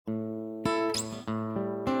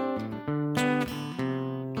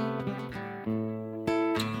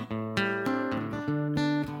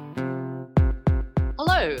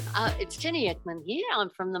It's Jenny Ekman here.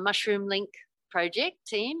 I'm from the MushroomLink project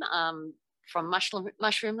team from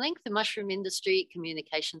MushroomLink, the Mushroom Industry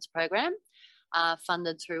Communications Program,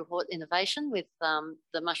 funded through Hort Innovation with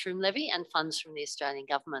the Mushroom Levy and funds from the Australian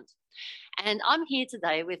Government. And I'm here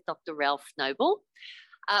today with Dr. Ralph Noble.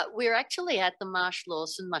 We're actually at the Marsh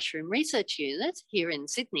Lawson Mushroom Research Unit here in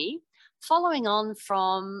Sydney, following on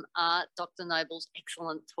from Dr. Noble's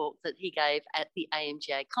excellent talk that he gave at the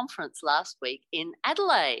AMGA conference last week in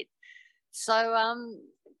Adelaide. So,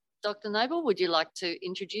 Dr. Noble, would you like to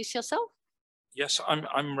introduce yourself? Yes,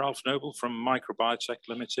 I'm Ralph Noble from Microbiotech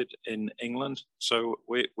Limited in England. So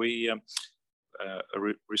we a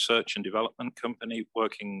research and development company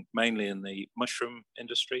working mainly in the mushroom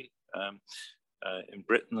industry in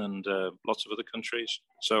Britain and lots of other countries.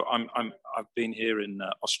 So I've been here in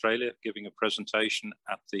Australia giving a presentation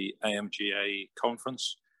at the AMGA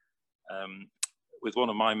conference with one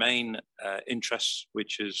of my main interests,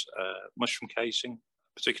 which is mushroom casing,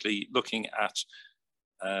 particularly looking at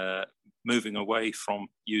moving away from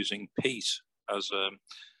using peat as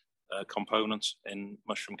a component in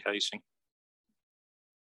mushroom casing.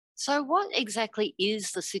 So what exactly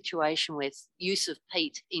is the situation with use of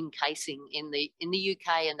peat in casing in the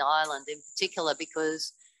UK and Ireland in particular?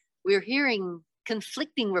 Because we're hearing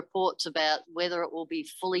conflicting reports about whether it will be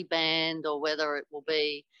fully banned or whether it will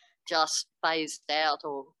be just phased out.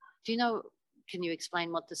 Or do you know, can you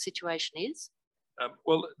explain what the situation is?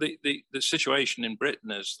 Well, the situation in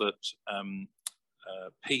Britain is that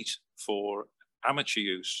peat for amateur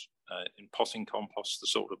use in potting compost, the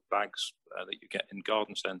sort of bags that you get in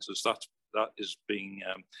garden centres, that is being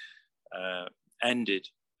ended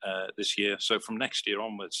this year. So from next year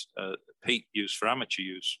onwards, peat use for amateur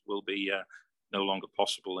use will be no longer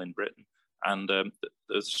possible in Britain. And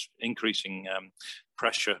there's increasing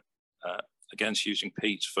pressure against using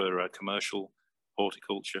peat for commercial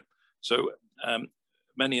horticulture. So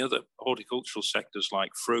many other horticultural sectors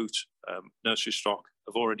like fruit, nursery stock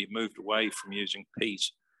have already moved away from using peat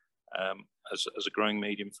as a growing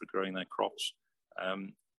medium for growing their crops.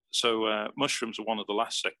 So mushrooms are one of the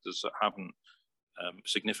last sectors that haven't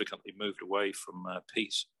significantly moved away from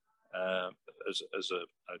peat as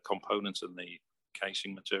a component in the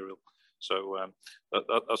casing material. So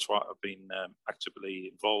that's why I've been actively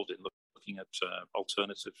involved in looking at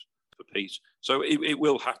alternatives for peat. So it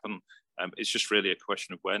will happen. It's just really a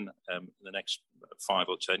question of when. In the next 5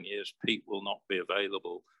 or 10 years, peat will not be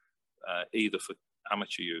available either for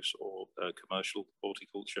amateur use or commercial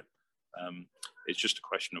horticulture. It's just a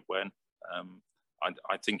question of when.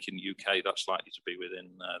 I think in the UK that's likely to be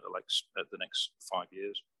within the next 5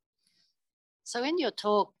 years. So in your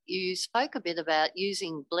talk, you spoke a bit about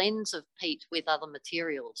using blends of peat with other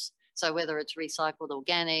materials. So whether it's recycled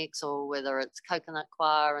organics or whether it's coconut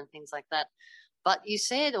coir and things like that. But you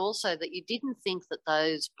said also that you didn't think that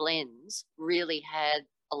those blends really had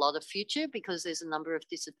a lot of future because there's a number of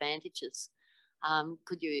disadvantages.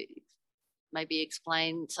 Could you maybe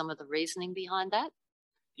explain some of the reasoning behind that?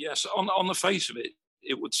 Yes, on the face of it,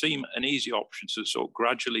 it would seem an easy option to sort of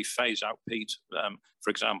gradually phase out peat, for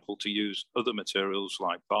example, to use other materials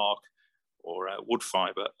like bark or wood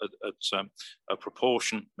fibre at a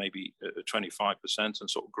proportion, maybe 25%, and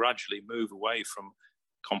sort of gradually move away from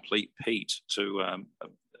complete peat to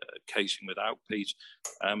casing without peat.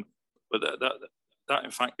 But that in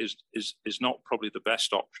fact is not probably the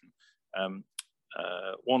best option.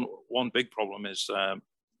 One big problem is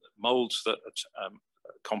molds that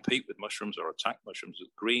compete with mushrooms or attack mushrooms,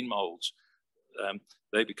 green molds.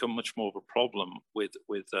 They become much more of a problem with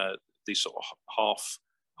these sort of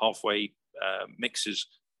halfway mixes.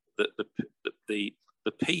 That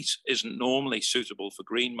the peat isn't normally suitable for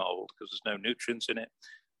green mold because there's no nutrients in it,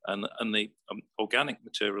 and the organic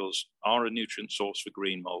materials are a nutrient source for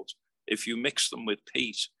green molds. If you mix them with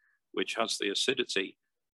peat, which has the acidity,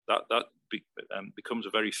 that becomes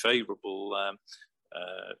a very favourable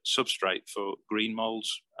substrate for green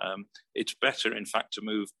molds. It's better, in fact, to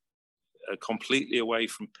move completely away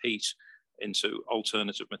from peat into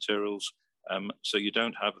alternative materials, so you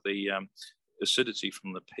don't have the acidity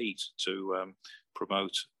from the peat to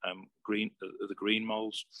promote the green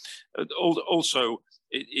molds. Also,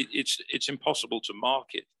 it's impossible to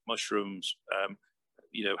market mushrooms,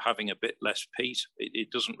 having a bit less peat.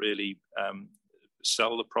 It doesn't really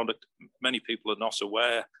sell the product. Many people are not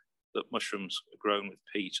aware that mushrooms are grown with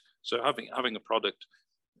peat. So having a product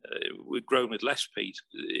grown with less peat,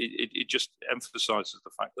 it just emphasizes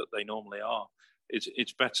the fact that they normally are.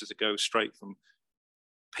 It's better to go straight from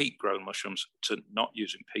peat-grown mushrooms to not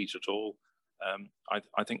using peat at all.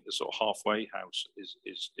 I think the sort of halfway house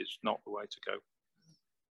is not the way to go.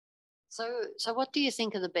 So what do you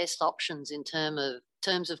think are the best options in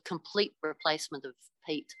terms of complete replacement of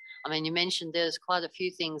peat? I mean, you mentioned there's quite a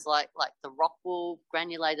few things like the rock wool,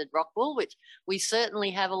 granulated rock wool, which we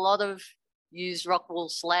certainly have a lot of used rock wool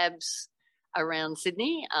slabs around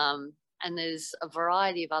Sydney. And there's a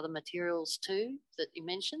variety of other materials too that you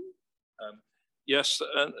mentioned. Yes,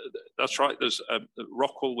 that's right. There's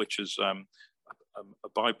rock wool, which is a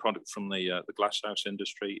byproduct from the glasshouse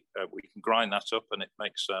industry. We can grind that up and it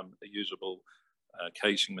makes a usable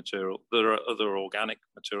casing material. There are other organic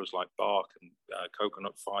materials like bark and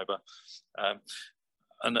coconut fiber,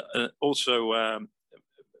 and also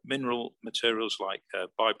mineral materials like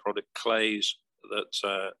byproduct clays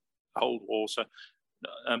that hold water.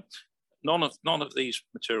 None of these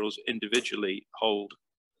materials individually hold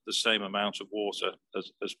the same amount of water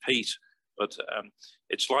as peat, but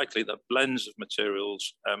it's likely that blends of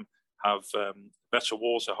materials have better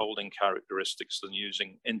water holding characteristics than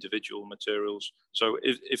using individual materials. So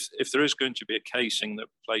if there is going to be a casing that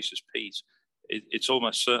replaces peat, it's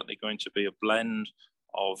almost certainly going to be a blend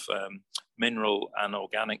of mineral and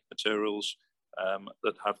organic materials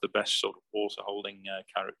that have the best sort of water holding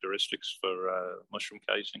characteristics for mushroom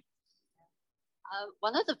casing.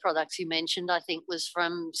 One of the products you mentioned, I think, was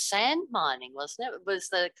from sand mining, wasn't it? It was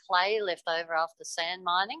the clay left over after sand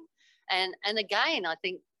mining. And again, I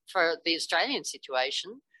think for the Australian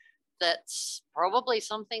situation, that's probably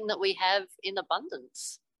something that we have in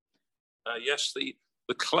abundance. Yes, the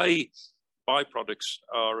clay byproducts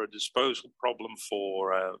are a disposal problem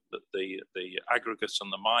for the aggregates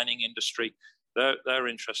and the mining industry. They're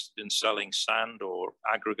interested in selling sand or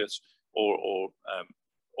aggregates or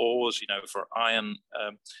ores, for iron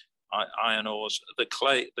ores.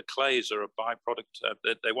 The clays are a byproduct.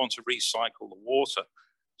 They want to recycle the water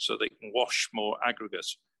so they can wash more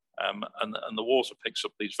aggregates, and the water picks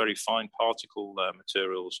up these very fine particle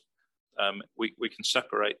materials. We can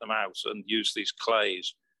separate them out and use these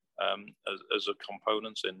clays as a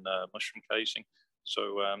component in mushroom casing.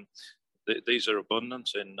 So these are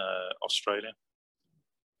abundant in Australia.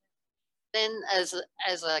 Then, as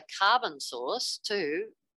a carbon source too,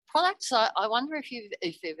 products. I wonder if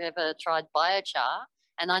you've ever tried biochar,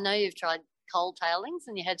 and I know you've tried coal tailings,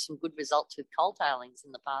 and you had some good results with coal tailings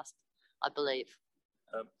in the past, I believe.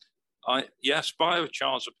 Yes,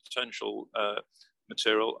 biochar is a potential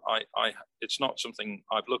material. It's not something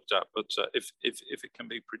I've looked at, but if it can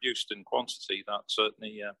be produced in quantity, that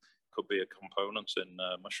certainly could be a component in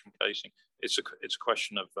mushroom casing. It's a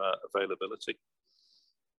question of availability.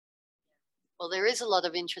 Well, there is a lot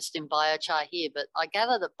of interest in biochar here, but I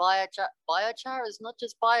gather that biochar is not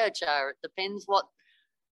just biochar. It depends what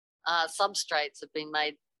substrates have been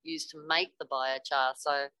used to make the biochar.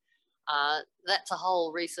 So that's a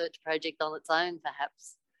whole research project on its own,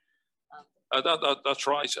 perhaps. That's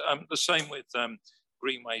right. The same with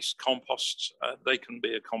green waste composts. They can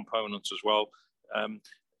be a component as well.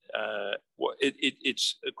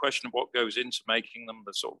 It's a question of what goes into making them.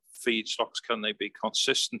 The sort of feedstocks, can they be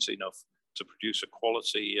consistent enough to produce a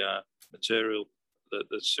quality material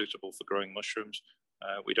that's suitable for growing mushrooms?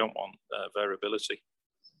 We don't want variability.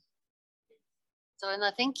 So, and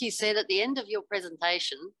I think you said at the end of your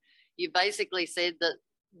presentation, you basically said that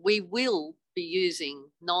we will be using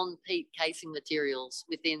non-peat casing materials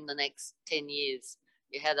within the next 10 years.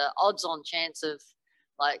 You had an odds-on chance of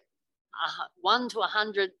like 1 to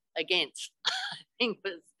 100 against, I think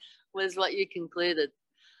was what you concluded.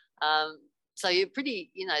 So you're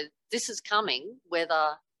pretty, this is coming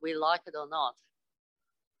whether we like it or not.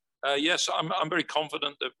 Yes, I'm very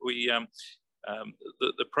confident that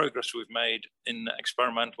the progress we've made in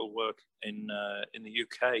experimental work in the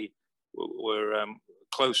UK, we're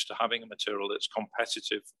close to having a material that's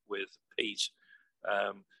competitive with peat,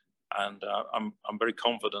 and I'm very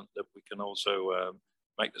confident that we can also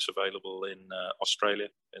make this available in Australia.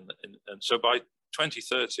 And so by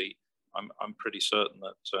 2030, I'm pretty certain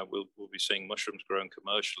that we'll be seeing mushrooms grown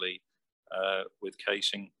commercially with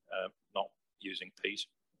casing, not using peat.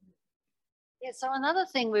 Yeah, so another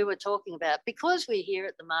thing we were talking about, because we're here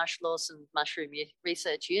at the Marsh Lawson Mushroom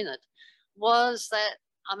Research Unit, was that,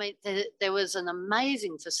 there was an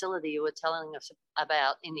amazing facility you were telling us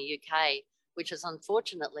about in the UK, which has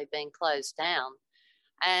unfortunately been closed down.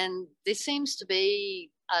 And this seems to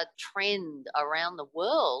be a trend around the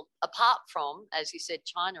world, apart from, as you said,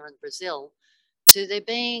 China and Brazil, to there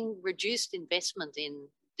being reduced investment in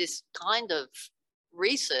this kind of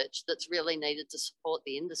research that's really needed to support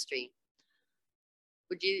the industry.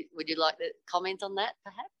 Would you like to comment on that,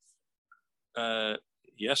 perhaps?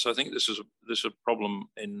 Yes, I think this is a problem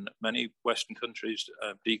in many Western countries,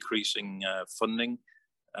 decreasing funding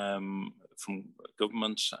from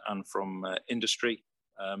governments and from industry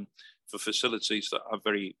for facilities that have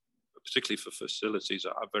particularly for facilities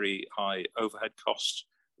that have very high overhead costs.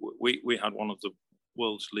 We had one of the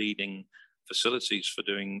world's leading facilities for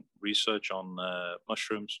doing research on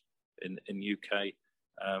mushrooms in UK,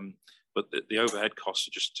 but the overhead costs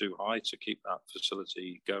are just too high to keep that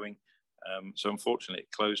facility going. So unfortunately,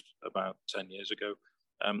 it closed about 10 years ago.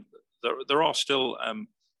 There are still a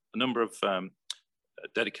number of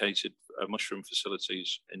dedicated mushroom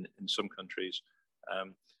facilities in some countries,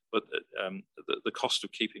 but the cost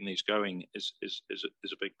of keeping these going is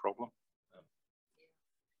a big problem.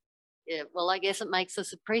 Yeah, well, I guess it makes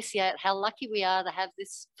us appreciate how lucky we are to have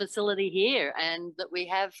this facility here, and that we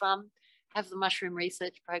have the mushroom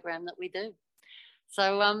research program that we do.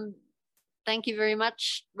 So thank you very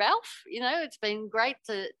much, Ralph. You know, it's been great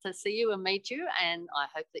to see you and meet you, and I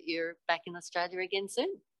hope that you're back in Australia again soon.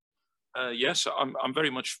 Yes, I'm very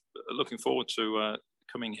much looking forward to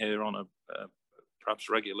coming here on a perhaps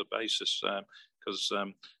regular basis, because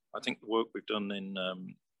I think the work we've done in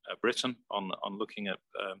Britain on looking at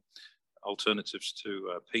alternatives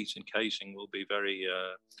to peat encasing will be very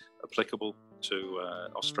applicable to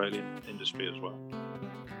Australian industry as well.